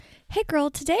Hey girl,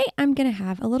 today I'm going to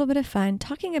have a little bit of fun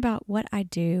talking about what I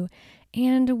do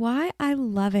and why I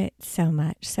love it so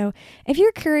much. So, if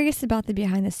you're curious about the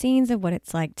behind the scenes of what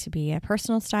it's like to be a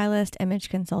personal stylist, image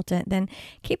consultant, then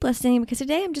keep listening because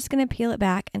today I'm just going to peel it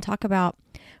back and talk about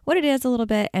what it is a little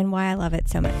bit and why I love it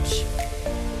so much.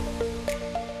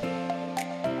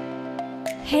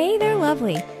 Hey there,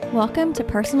 lovely. Welcome to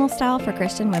Personal Style for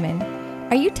Christian Women.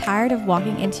 Are you tired of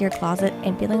walking into your closet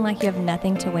and feeling like you have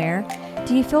nothing to wear?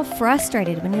 Do you feel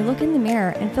frustrated when you look in the mirror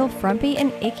and feel frumpy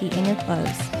and icky in your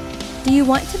clothes? Do you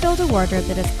want to build a wardrobe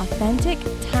that is authentic,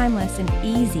 timeless, and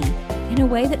easy in a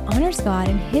way that honors God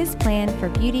and His plan for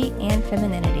beauty and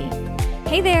femininity?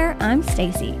 Hey there, I'm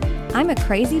Stacy. I'm a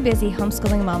crazy busy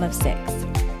homeschooling mom of 6.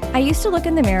 I used to look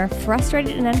in the mirror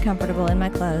frustrated and uncomfortable in my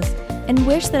clothes and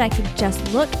wish that I could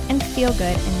just look and feel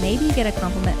good and maybe get a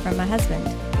compliment from my husband.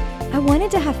 I wanted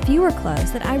to have fewer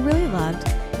clothes that I really loved,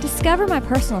 discover my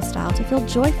personal style to feel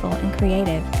joyful and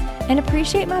creative, and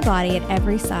appreciate my body at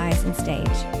every size and stage.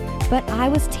 But I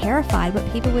was terrified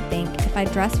what people would think if I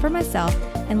dressed for myself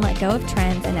and let go of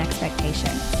trends and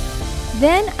expectations.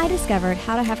 Then I discovered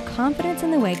how to have confidence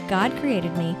in the way God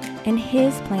created me and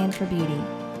His plan for beauty.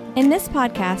 In this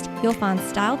podcast, you'll find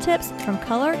style tips from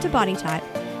color to body type,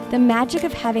 the magic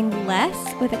of having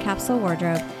less with a capsule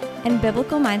wardrobe, and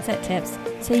biblical mindset tips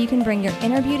so you can bring your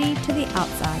inner beauty to the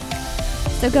outside.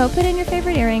 So go put in your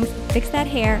favorite earrings, fix that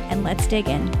hair, and let's dig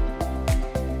in.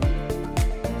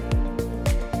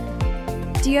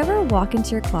 Do you ever walk into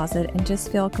your closet and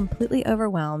just feel completely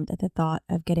overwhelmed at the thought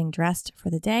of getting dressed for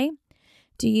the day?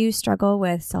 Do you struggle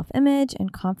with self-image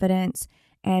and confidence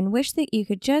and wish that you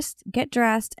could just get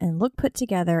dressed and look put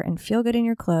together and feel good in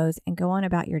your clothes and go on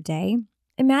about your day?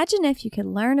 Imagine if you could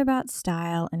learn about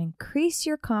style and increase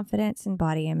your confidence in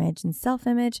body image and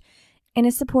self-image in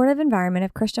a supportive environment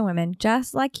of Christian women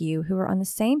just like you who are on the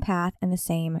same path and the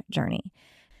same journey.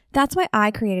 That's why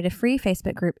I created a free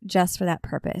Facebook group just for that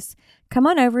purpose. Come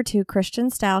on over to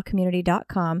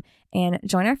christianstylecommunity.com and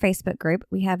join our Facebook group.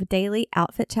 We have daily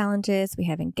outfit challenges. We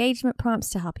have engagement prompts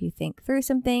to help you think through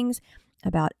some things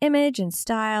about image and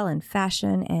style and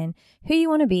fashion and who you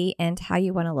want to be and how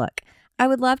you want to look. I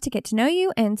would love to get to know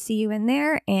you and see you in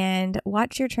there and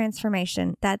watch your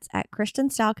transformation. That's at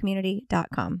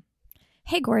christianstylecommunity.com.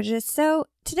 Hey, gorgeous. So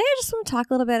today I just want to talk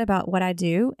a little bit about what I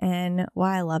do and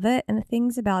why I love it and the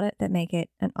things about it that make it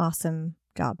an awesome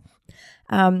job.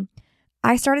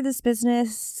 I started this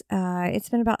business. It's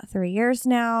been about 3 years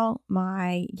now.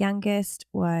 My youngest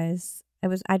I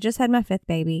just had my 5th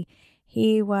baby.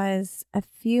 He was a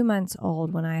few months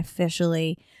old when I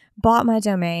officially bought my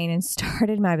domain and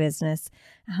started my business.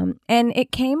 And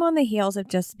it came on the heels of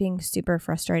just being super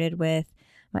frustrated with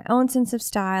my own sense of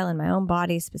style and my own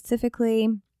body specifically,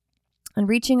 and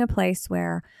reaching a place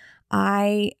where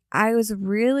I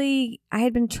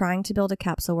had been trying to build a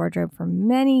capsule wardrobe for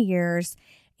many years,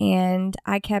 and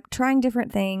I kept trying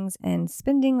different things and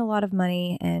spending a lot of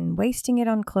money and wasting it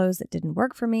on clothes that didn't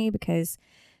work for me because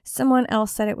someone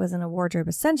else said it wasn't a wardrobe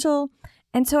essential.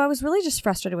 And so I was really just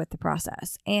frustrated with the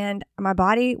process, and my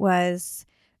body was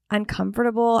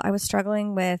uncomfortable. I was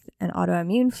struggling with an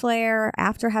autoimmune flare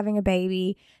after having a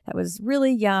baby that was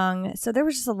really young. So there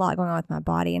was just a lot going on with my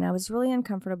body, and I was really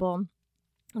uncomfortable.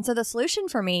 And so the solution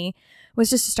for me was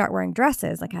just to start wearing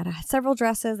dresses. Like I had several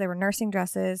dresses. They were nursing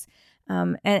dresses.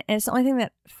 And it's the only thing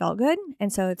that felt good.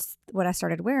 And so it's what I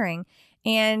started wearing.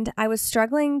 And I was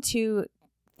struggling to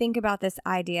think about this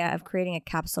idea of creating a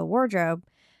capsule wardrobe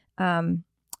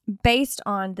based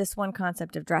on this one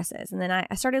concept of dresses. And then I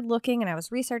started looking and I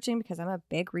was researching because I'm a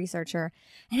big researcher.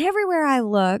 And everywhere I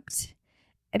looked,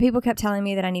 people kept telling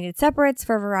me that I needed separates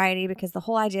for variety because the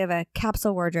whole idea of a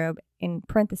capsule wardrobe, in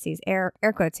parentheses, air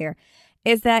quotes here,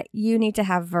 is that you need to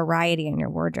have variety in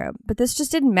your wardrobe. But this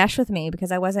just didn't mesh with me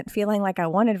because I wasn't feeling like I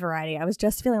wanted variety. I was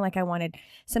just feeling like I wanted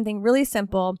something really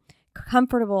simple,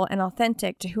 comfortable, and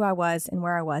authentic to who I was and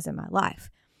where I was in my life.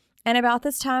 And about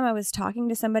this time, I was talking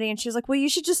to somebody and she was like, well, you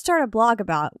should just start a blog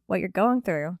about what you're going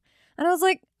through. And I was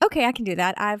like, okay, I can do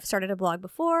that. I've started a blog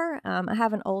before. I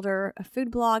have an older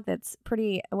food blog that's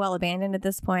pretty well abandoned at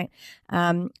this point.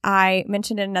 I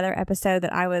mentioned in another episode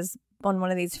that I was on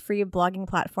one of these free blogging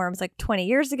platforms like 20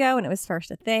 years ago when it was first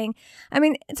a thing. So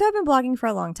I've been blogging for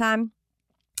a long time.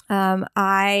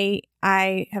 I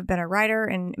have been a writer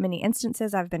in many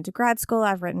instances. I've been to grad school.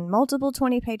 I've written multiple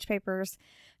 20-page papers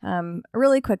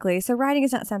really quickly. So writing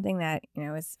is not something that,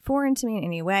 is foreign to me in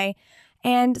any way.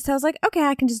 And so I was like, okay,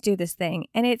 I can just do this thing.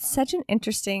 And it's such an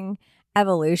interesting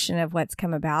evolution of what's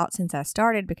come about since I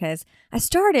started, because I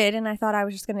started and I thought I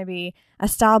was just going to be a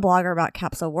style blogger about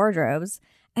capsule wardrobes.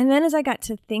 And then as I got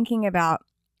to thinking about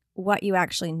what you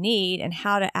actually need and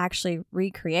how to actually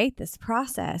recreate this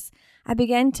process, I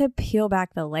began to peel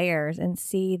back the layers and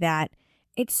see that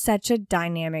it's such a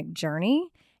dynamic journey,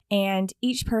 and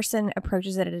each person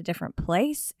approaches it at a different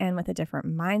place and with a different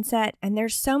mindset. And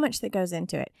there's so much that goes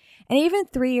into it. And even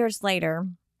 3 years later,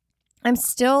 I'm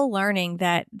still learning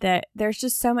that there's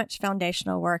just so much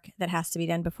foundational work that has to be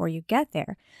done before you get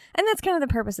there. And that's kind of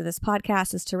the purpose of this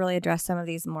podcast, is to really address some of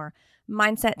these more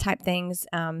mindset type things,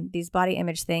 these body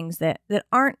image things that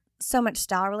aren't so much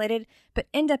style related, but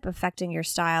end up affecting your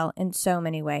style in so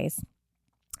many ways.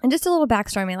 And just a little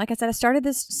backstory on me. Like I said, I started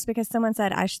this just because someone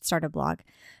said I should start a blog.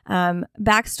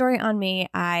 Backstory on me,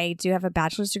 I do have a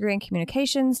bachelor's degree in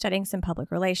communication, studying some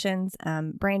public relations,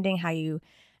 branding, how you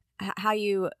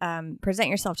present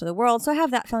yourself to the world. So I have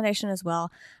that foundation as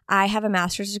well. I have a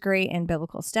master's degree in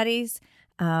biblical studies,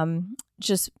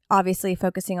 just obviously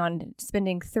focusing on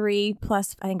spending 3+,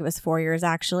 I think it was 4 years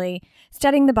actually,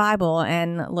 studying the Bible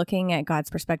and looking at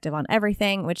God's perspective on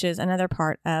everything, which is another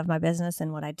part of my business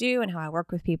and what I do and how I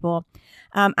work with people.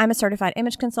 I'm a certified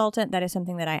image consultant. That is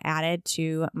something that I added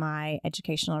to my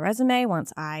educational resume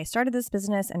once I started this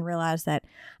business and realized that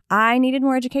I needed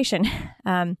more education.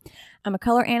 I'm a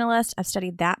color analyst. I've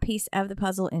studied that piece of the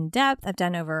puzzle in depth. I've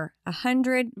done over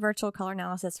 100 virtual color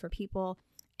analysis for people.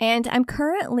 And I'm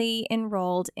currently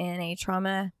enrolled in a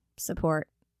trauma-informed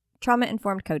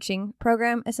coaching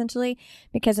program, essentially,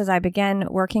 because as I began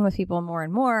working with people more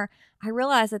and more, I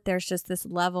realized that there's just this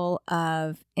level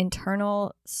of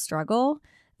internal struggle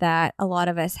that a lot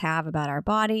of us have about our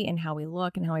body and how we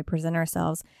look and how we present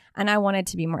ourselves. And I wanted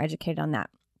to be more educated on that.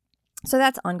 So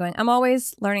that's ongoing. I'm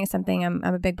always learning something. I'm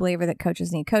a big believer that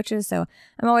coaches need coaches. So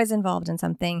I'm always involved in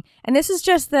something. And this is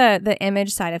just the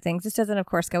image side of things. This doesn't, of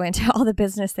course, go into all the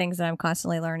business things that I'm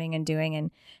constantly learning and doing and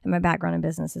my background in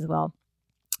business as well.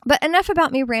 But enough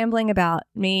about me rambling about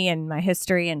me and my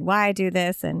history and why I do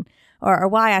this and or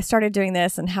why I started doing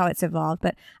this and how it's evolved.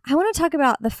 But I want to talk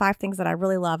about the 5 things that I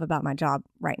really love about my job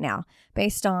right now,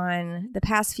 based on the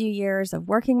past few years of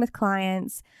working with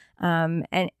clients and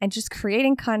just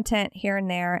creating content here and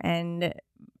there and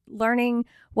learning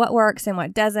what works and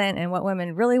what doesn't and what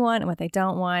women really want and what they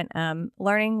don't want,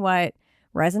 learning what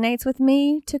resonates with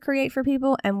me to create for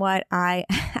people and what I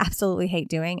absolutely hate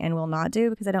doing and will not do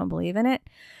because I don't believe in it.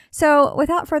 So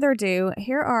without further ado,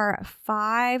 here are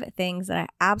 5 things that I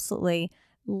absolutely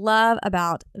love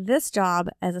about this job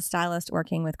as a stylist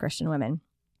working with Christian women.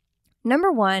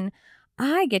 Number 1,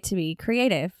 I get to be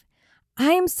creative.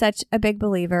 I am such a big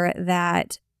believer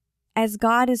that as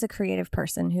God is a creative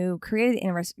person who created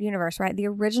the universe, right? The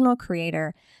original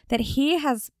creator, that he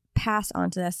has passed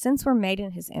on to us since we're made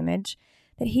in his image,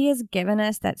 that he has given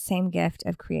us that same gift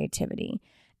of creativity.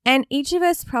 And each of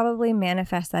us probably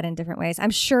manifest that in different ways.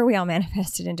 I'm sure we all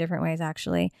manifest it in different ways,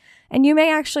 actually. And you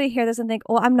may actually hear this and think,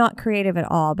 well, I'm not creative at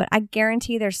all. But I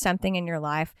guarantee there's something in your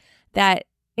life that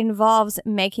involves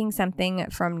making something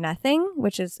from nothing,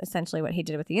 which is essentially what he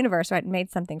did with the universe, right? Made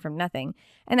something from nothing.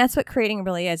 And that's what creating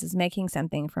really is making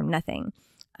something from nothing.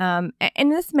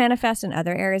 And this manifests in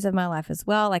other areas of my life as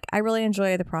well. Like I really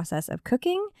enjoy the process of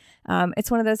cooking. It's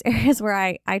one of those areas where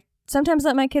I sometimes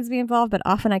let my kids be involved, but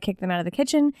often I kick them out of the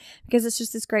kitchen because it's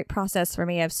just this great process for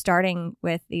me of starting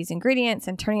with these ingredients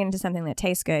and turning it into something that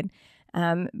tastes good.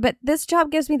 But this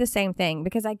job gives me the same thing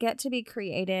because I get to be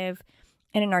creative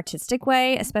in an artistic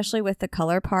way, especially with the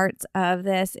color parts of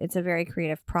this. It's a very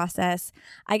creative process.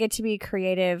 I get to be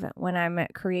creative when I'm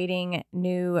creating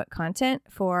new content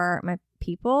for my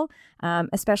people,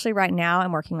 especially right now.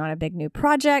 I'm working on a big new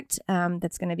project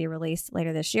that's going to be released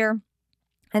later this year.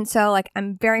 And so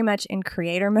I'm very much in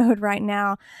creator mode right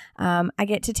now. I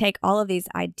get to take all of these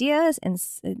ideas and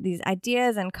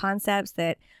concepts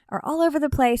that are all over the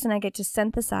place, and I get to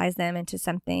synthesize them into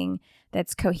something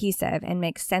that's cohesive and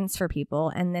makes sense for people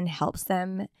and then helps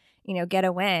them, get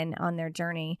a win on their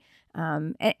journey.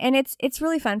 And it's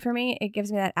really fun for me. It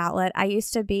gives me that outlet. I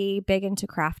used to be big into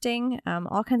crafting,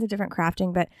 all kinds of different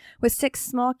crafting, but with 6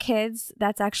 small kids,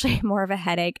 that's actually more of a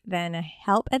headache than a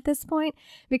help at this point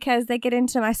because they get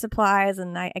into my supplies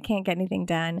and I can't get anything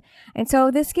done. And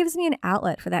so this gives me an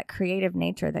outlet for that creative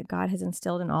nature that God has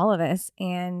instilled in all of us.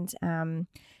 And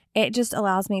it just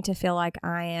allows me to feel like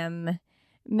I am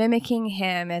mimicking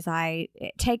him as I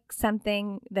take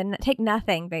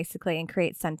nothing basically and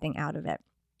create something out of it.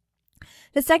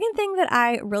 The second thing that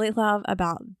I really love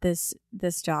about this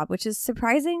job, which is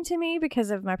surprising to me because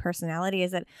of my personality,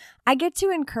 is that I get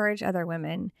to encourage other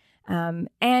women.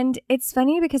 And it's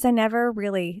funny because I never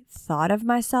really thought of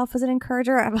myself as an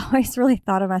encourager. I've always really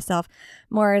thought of myself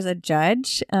more as a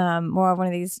judge, more of one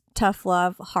of these tough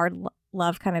love, hard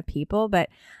love kind of people, but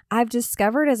I've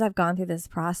discovered as I've gone through this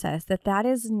process that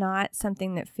is not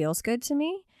something that feels good to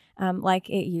me. Like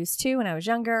it used to when I was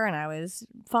younger and I was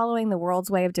following the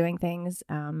world's way of doing things.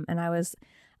 And I was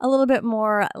a little bit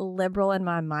more liberal in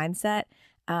my mindset.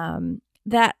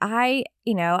 That I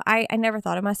never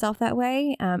thought of myself that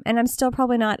way. And I'm still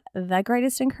probably not the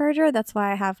greatest encourager. That's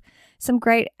why I have some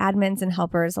great admins and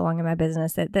helpers along in my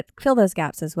business that fill those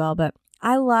gaps as well. But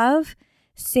I love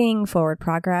seeing forward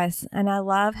progress, and I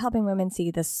love helping women see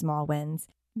the small wins,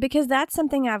 because that's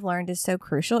something I've learned is so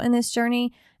crucial in this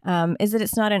journey, is that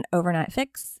it's not an overnight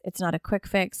fix. It's not a quick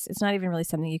fix. It's not even really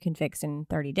something you can fix in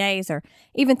 30 days or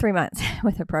even 3 months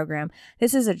with a program.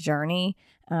 This is a journey,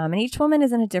 and each woman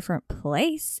is in a different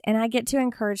place, and I get to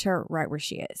encourage her right where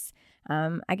she is.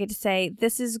 I get to say,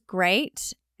 this is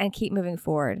great, and keep moving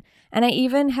forward. And I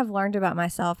even have learned about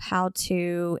myself how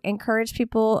to encourage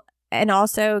people and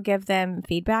also give them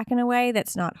feedback in a way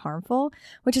that's not harmful,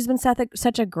 which has been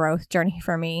such a growth journey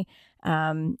for me.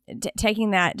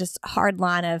 Taking that just hard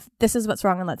line of this is what's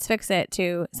wrong and let's fix it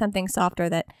to something softer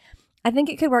that I think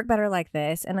it could work better like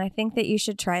this. And I think that you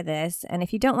should try this. And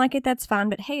if you don't like it, that's fine.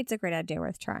 But hey, it's a great idea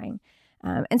worth trying.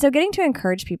 And so getting to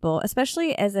encourage people,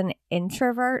 especially as an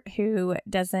introvert who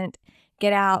doesn't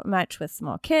get out much with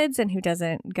small kids and who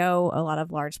doesn't go a lot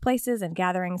of large places and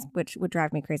gatherings, which would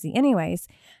drive me crazy anyways,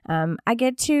 I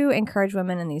get to encourage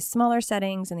women in these smaller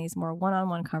settings and these more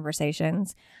one-on-one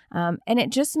conversations. And it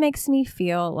just makes me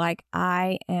feel like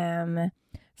I am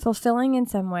fulfilling in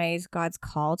some ways God's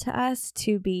call to us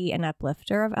to be an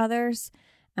uplifter of others,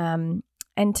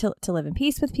 and to live in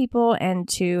peace with people, and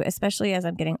to, especially as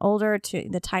I'm getting older, to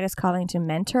the tightest calling to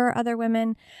mentor other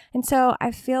women. And so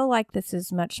I feel like this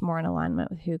is much more in alignment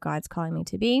with who God's calling me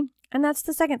to be. And that's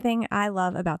the second thing I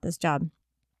love about this job.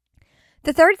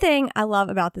 The third thing I love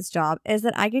about this job is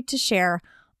that I get to share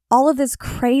all of this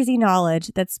crazy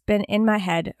knowledge that's been in my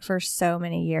head for so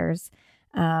many years.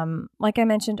 Like I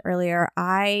mentioned earlier,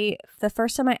 the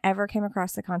first time I ever came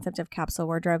across the concept of capsule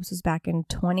wardrobes was back in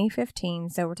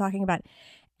 2015. So we're talking about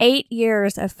 8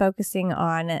 years of focusing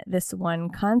on this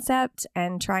one concept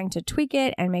and trying to tweak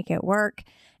it and make it work,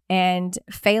 and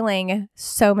failing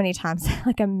so many times,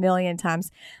 like a million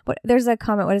times. But there's a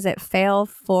comment, what is it? Fail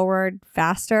forward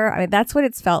faster. I mean, that's what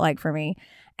it's felt like for me.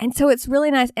 And so it's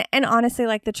really nice. And honestly,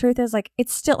 like the truth is, like,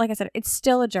 it's still, like I said, it's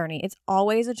still a journey. It's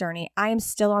always a journey. I am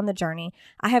still on the journey.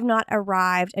 I have not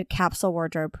arrived at capsule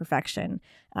wardrobe perfection.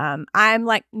 I'm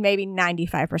like maybe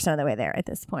 95% of the way there at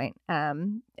this point.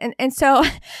 And so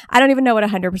I don't even know what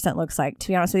 100% looks like, to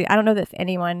be honest with you. I don't know if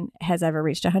anyone has ever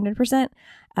reached 100%,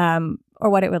 or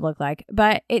what it would look like,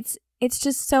 but it's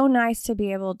just so nice to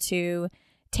be able to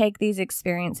take these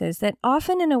experiences that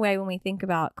often, in a way, when we think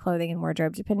about clothing and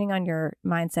wardrobe, depending on your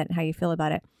mindset and how you feel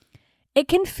about it, it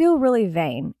can feel really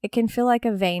vain. It can feel like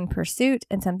a vain pursuit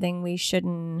and something we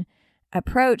shouldn't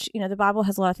approach. You know, the Bible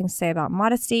has a lot of things to say about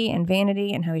modesty and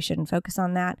vanity and how we shouldn't focus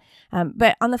on that.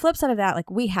 But on the flip side of that, like,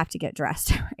 we have to get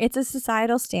dressed. It's a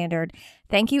societal standard.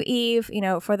 Thank you, Eve,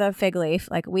 for the fig leaf.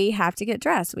 Like, we have to get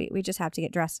dressed. We just have to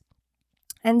get dressed.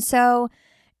 And so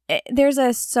there's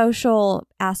a social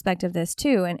aspect of this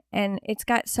too, and it's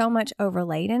got so much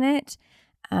overlaid in it.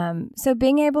 So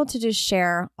being able to just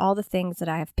share all the things that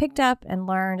I have picked up and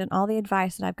learned, and all the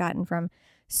advice that I've gotten from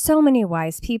so many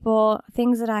wise people,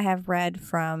 things that I have read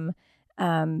from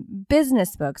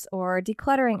business books or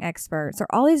decluttering experts, or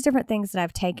all these different things that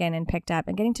I've taken and picked up,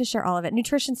 and getting to share all of it.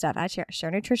 Nutrition stuff. I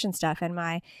share nutrition stuff in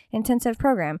my intensive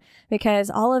program, because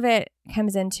all of it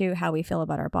comes into how we feel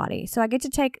about our body. So I get to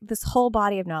take this whole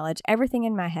body of knowledge, everything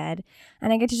in my head,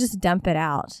 and I get to just dump it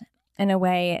out in a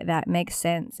way that makes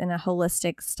sense in a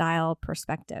holistic style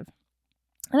perspective.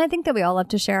 And I think that we all love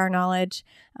to share our knowledge.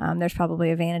 There's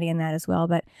probably a vanity in that as well.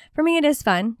 But for me, it is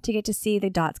fun to get to see the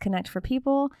dots connect for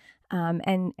people,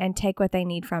 and take what they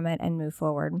need from it and move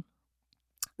forward.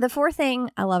 The fourth thing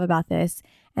I love about this,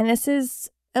 and this is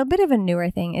a bit of a newer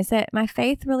thing, is that my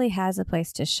faith really has a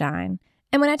place to shine.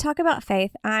 And when I talk about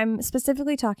faith, I'm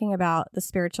specifically talking about the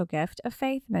spiritual gift of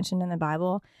faith mentioned in the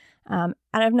Bible. I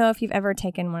don't know if you've ever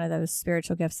taken one of those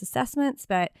spiritual gifts assessments,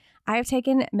 but I have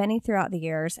taken many throughout the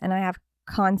years, and I have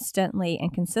constantly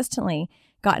and consistently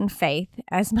gotten faith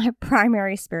as my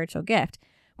primary spiritual gift,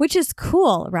 which is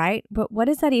cool, right? But what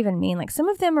does that even mean? Like, some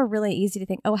of them are really easy to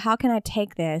think, oh, how can I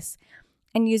take this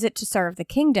and use it to serve the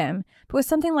kingdom? But with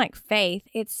something like faith,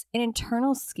 it's an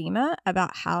internal schema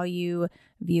about how you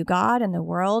view God and the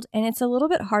world. And it's a little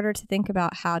bit harder to think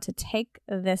about how to take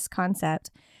this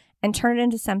concept and turn it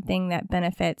into something that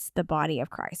benefits the body of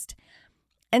Christ.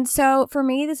 And so for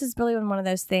me, this has really been one of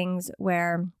those things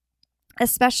where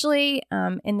especially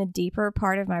in the deeper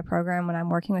part of my program when I'm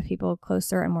working with people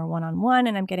closer and more one-on-one,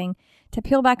 and I'm getting to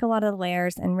peel back a lot of the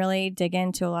layers and really dig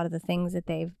into a lot of the things that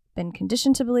they've been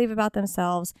conditioned to believe about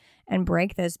themselves and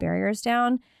break those barriers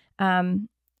down.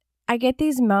 I get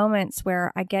these moments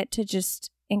where I get to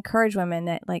just encourage women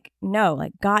that no,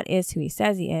 God is who he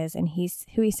says he is, and he's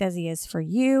who he says he is for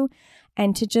you.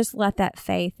 And to just let that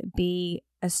faith be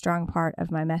a strong part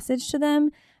of my message to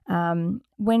them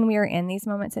when we are in these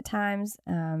moments at times.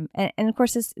 And of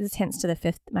course, this hints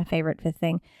to my favorite fifth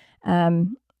thing.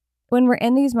 When we're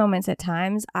in these moments at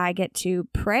times, I get to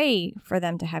pray for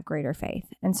them to have greater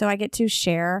faith. And so I get to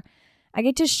share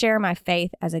my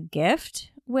faith as a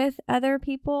gift with other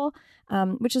people,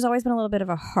 which has always been a little bit of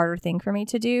a harder thing for me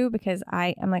to do, because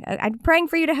I'm praying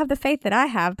for you to have the faith that I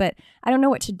have, but I don't know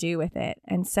what to do with it.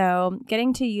 And so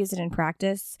getting to use it in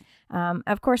practice.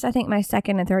 Of course, I think my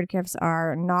second and third gifts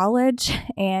are knowledge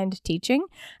and teaching.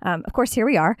 Of course, here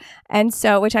we are. And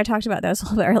so, which I talked about those a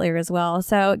little bit earlier as well.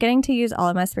 So getting to use all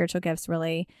of my spiritual gifts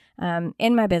really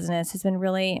in my business has been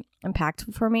really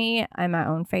impactful for me in my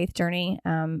own faith journey,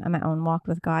 and my own walk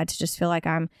with God, to just feel like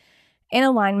I'm in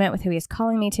alignment with who he's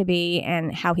calling me to be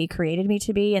and how he created me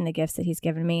to be and the gifts that he's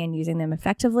given me, and using them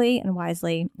effectively and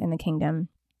wisely in the kingdom.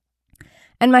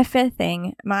 And my fifth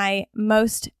thing, my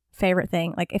most favorite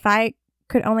thing, if I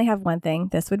could only have one thing,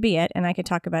 this would be it, and I could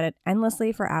talk about it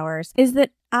endlessly for hours, is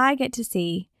that I get to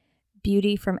see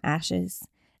beauty from ashes.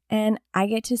 And I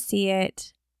get to see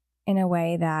it in a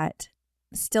way that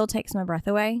still takes my breath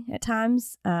away at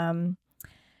times.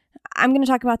 I'm going to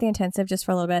talk about the intensive just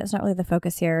for a little bit. It's not really the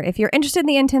focus here. If you're interested in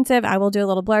the intensive, I will do a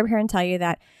little blurb here and tell you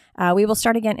that we will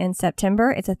start again in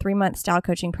September. It's a 3-month style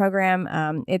coaching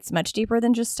program. It's much deeper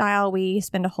than just style. We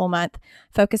spend a whole month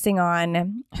focusing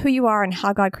on who you are and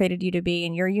how God created you to be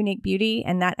and your unique beauty.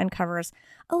 And that uncovers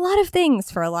a lot of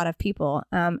things for a lot of people.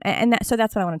 So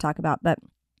that's what I want to talk about. But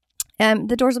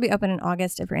the doors will be open in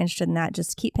August. If you're interested in that,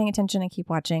 just keep paying attention and keep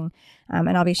watching.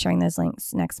 And I'll be sharing those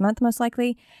links next month, most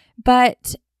likely.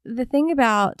 But the thing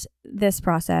about this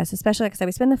process, especially like I said,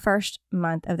 we spend the first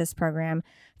month of this program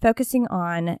focusing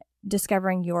on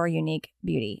discovering your unique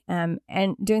beauty, and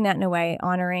doing that in a way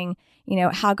honoring,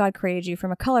 how God created you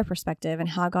from a color perspective, and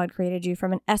how God created you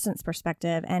from an essence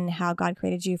perspective, and how God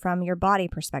created you from your body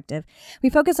perspective. We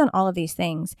focus on all of these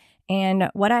things. And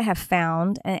what I have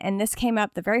found, and this came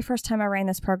up the very first time I ran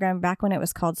this program back when it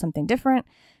was called something different.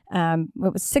 It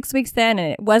was 6 weeks then,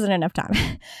 and it wasn't enough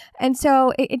time. And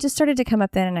so it just started to come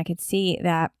up then, and I could see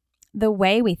that the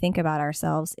way we think about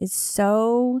ourselves is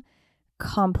so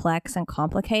complex and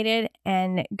complicated,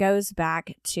 and goes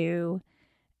back to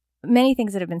many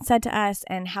things that have been said to us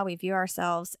and how we view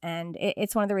ourselves. And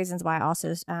it's one of the reasons why I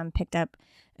also picked up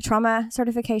trauma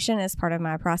certification as part of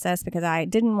my process, because I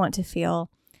didn't want to feel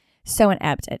so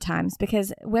inept at times,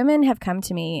 because women have come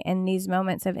to me in these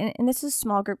moments of, and this is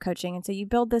small group coaching. And so you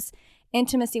build this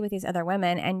intimacy with these other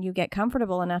women, and you get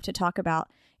comfortable enough to talk about,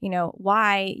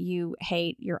 why you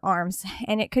hate your arms.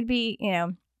 And it could be,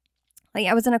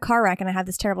 I was in a car wreck and I have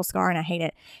this terrible scar and I hate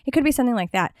it. It could be something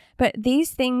like that. But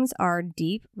these things are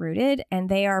deep rooted and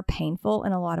they are painful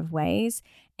in a lot of ways.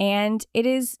 And it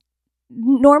is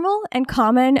normal and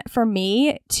common for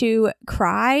me to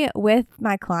cry with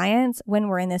my clients when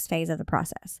we're in this phase of the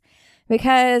process,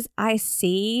 because I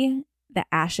see the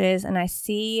ashes and I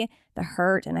see the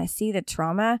hurt and I see the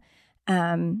trauma.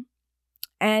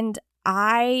 And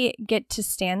I get to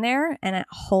stand there and I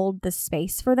hold the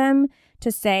space for them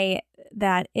to say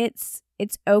that it's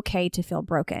okay to feel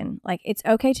broken. It's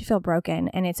okay to feel broken,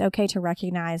 and it's okay to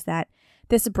recognize that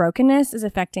this brokenness is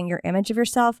affecting your image of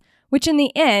yourself, which in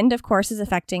the end, of course, is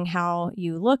affecting how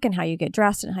you look and how you get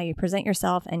dressed and how you present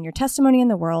yourself and your testimony in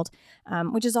the world,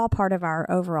 which is all part of our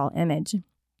overall image.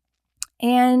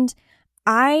 And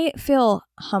I feel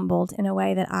humbled in a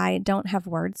way that I don't have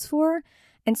words for,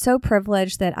 and so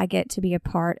privileged that I get to be a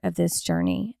part of this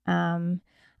journey.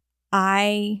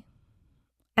 I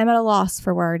am at a loss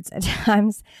for words at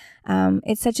times.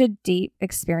 It's such a deep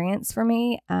experience for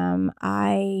me. I'm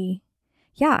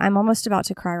almost about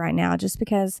to cry right now, just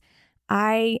because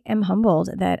I am humbled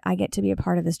that I get to be a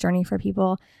part of this journey for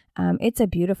people. It's a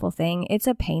beautiful thing. It's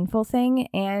a painful thing.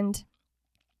 And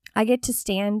I get to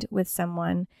stand with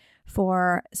someone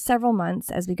for several months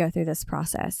as we go through this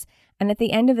process. And at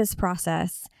the end of this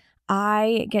process,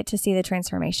 I get to see the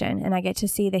transformation, and I get to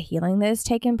see the healing that has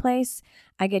taken place.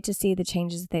 I get to see the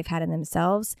changes that they've had in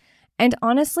themselves. And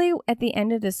honestly, at the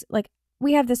end of this,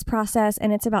 we have this process,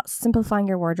 and it's about simplifying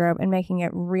your wardrobe and making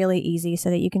it really easy so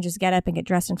that you can just get up and get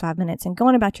dressed in 5 minutes and go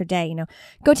on about your day.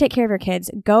 Go take care of your kids,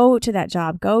 go to that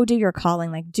job, go do your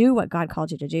calling, do what God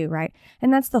called you to do, right?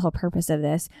 And that's the whole purpose of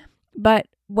this. But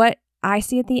what I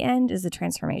see at the end is a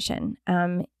transformation.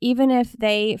 Even if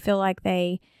they feel like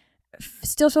they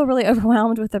still feel really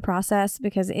overwhelmed with the process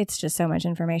because it's just so much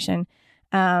information,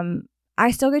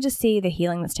 I still get to see the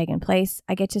healing that's taken place.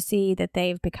 I get to see that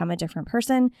they've become a different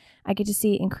person. I get to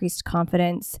see increased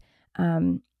confidence.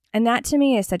 And that to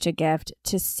me is such a gift,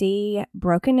 to see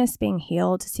brokenness being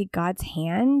healed, to see God's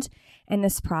hand in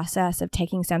this process of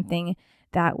taking something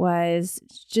that was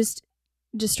just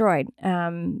destroyed.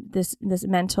 This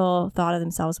mental thought of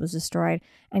themselves was destroyed,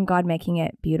 and God making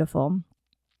it beautiful.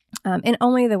 In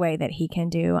only the way that He can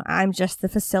do. I'm just the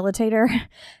facilitator.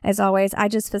 As always, I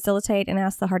just facilitate and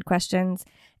ask the hard questions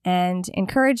and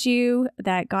encourage you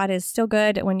that God is still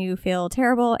good when you feel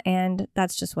terrible, and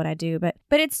that's just what I do. But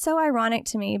it's so ironic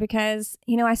to me because,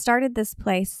 I started this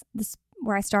place,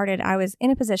 where I started, I was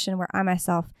in a position where I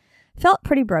myself felt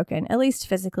pretty broken, at least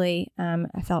physically.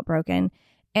 I felt broken.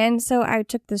 And so I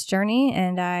took this journey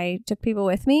and I took people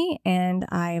with me, and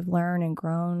I have learned and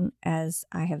grown as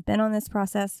I have been on this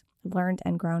process, learned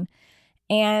and grown.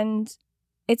 And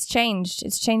it's changed.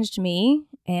 It's changed me,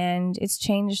 and it's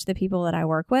changed the people that I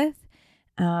work with.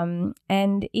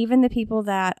 And even the people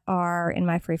that are in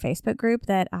my free Facebook group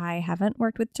that I haven't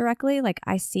worked with directly, like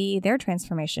I see their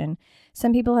transformation.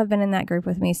 Some people have been in that group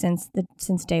with me since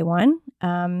day one.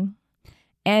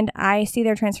 And I see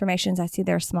their transformations. I see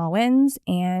their small wins,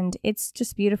 and it's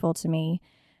just beautiful to me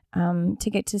to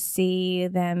get to see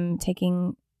them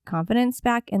taking confidence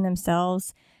back in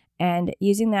themselves and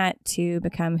using that to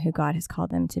become who God has called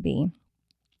them to be.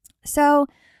 So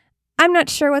I'm not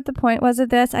sure what the point was of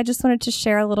this. I just wanted to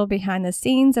share a little behind the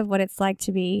scenes of what it's like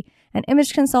to be an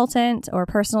image consultant or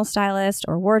personal stylist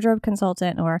or wardrobe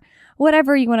consultant or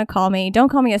whatever you want to call me. Don't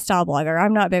call me a style blogger.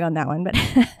 I'm not big on that one, but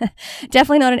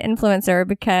definitely not an influencer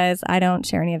because I don't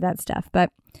share any of that stuff.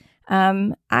 But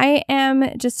I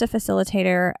am just a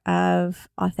facilitator of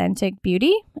authentic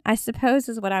beauty, I suppose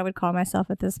is what I would call myself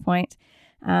at this point,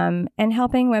 and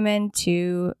helping women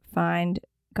to find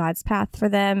God's path for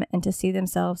them and to see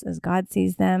themselves as God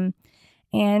sees them.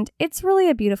 And it's really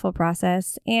a beautiful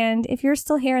process. And if you're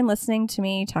still here and listening to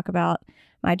me talk about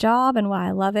my job and why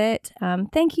I love it,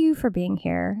 thank you for being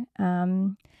here.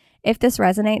 If this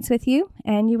resonates with you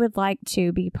and you would like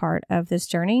to be part of this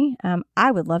journey,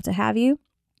 I would love to have you.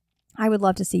 I would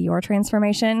love to see your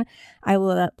transformation. I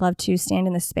would love to stand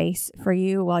in the space for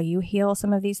you while you heal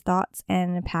some of these thoughts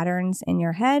and patterns in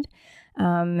your head,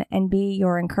 and be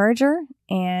your encourager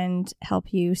and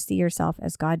help you see yourself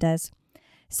as God does.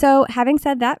 So having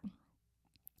said that,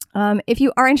 if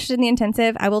you are interested in the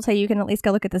intensive, I will tell you can at least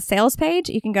go look at the sales page.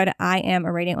 You can go to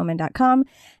iamaradiantwoman.com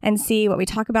and see what we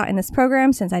talk about in this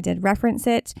program, since I did reference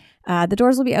it. The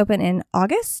doors will be open in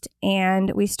August,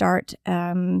 and we start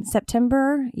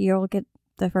September. You'll get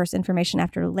the first information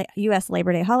after U.S.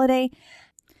 Labor Day holiday.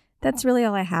 That's really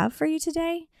all I have for you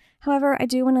today. However, I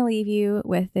do want to leave you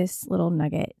with this little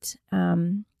nugget.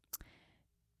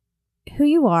 Who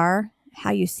you are, how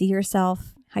you see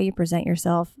yourself, how you present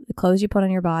yourself, the clothes you put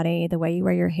on your body, the way you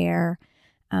wear your hair,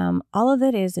 all of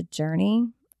it is a journey.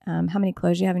 How many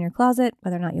clothes you have in your closet,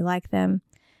 whether or not you like them.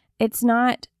 It's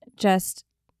not just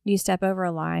you step over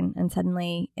a line and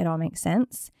suddenly it all makes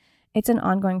sense. It's an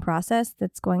ongoing process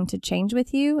that's going to change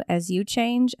with you as you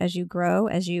change, as you grow,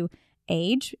 as you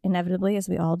age, inevitably, as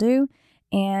we all do.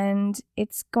 And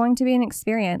it's going to be an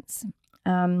experience.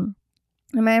 And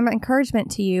my encouragement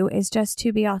to you is just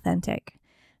to be authentic.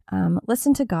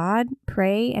 Listen to God,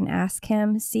 pray and ask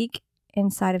Him, seek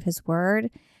inside of His Word,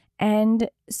 and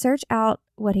search out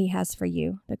what He has for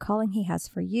you, the calling He has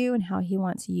for you, and how He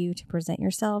wants you to present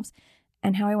yourselves,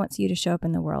 and how He wants you to show up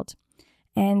in the world.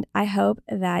 And I hope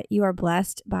that you are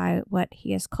blessed by what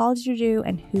He has called you to do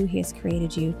and who He has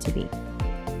created you to be.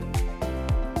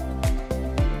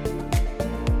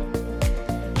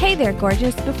 Hey there,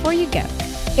 gorgeous. Before you go,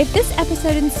 if this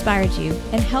episode inspired you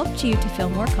and helped you to feel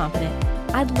more confident,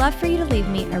 I'd love for you to leave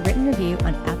me a written review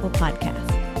on Apple Podcasts.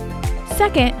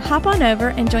 Second, hop on over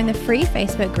and join the free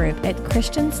Facebook group at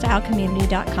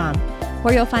christianstylecommunity.com,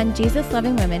 where you'll find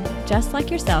Jesus-loving women just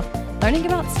like yourself learning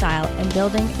about style and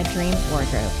building a dream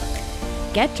wardrobe.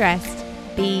 Get dressed,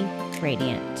 be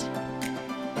radiant.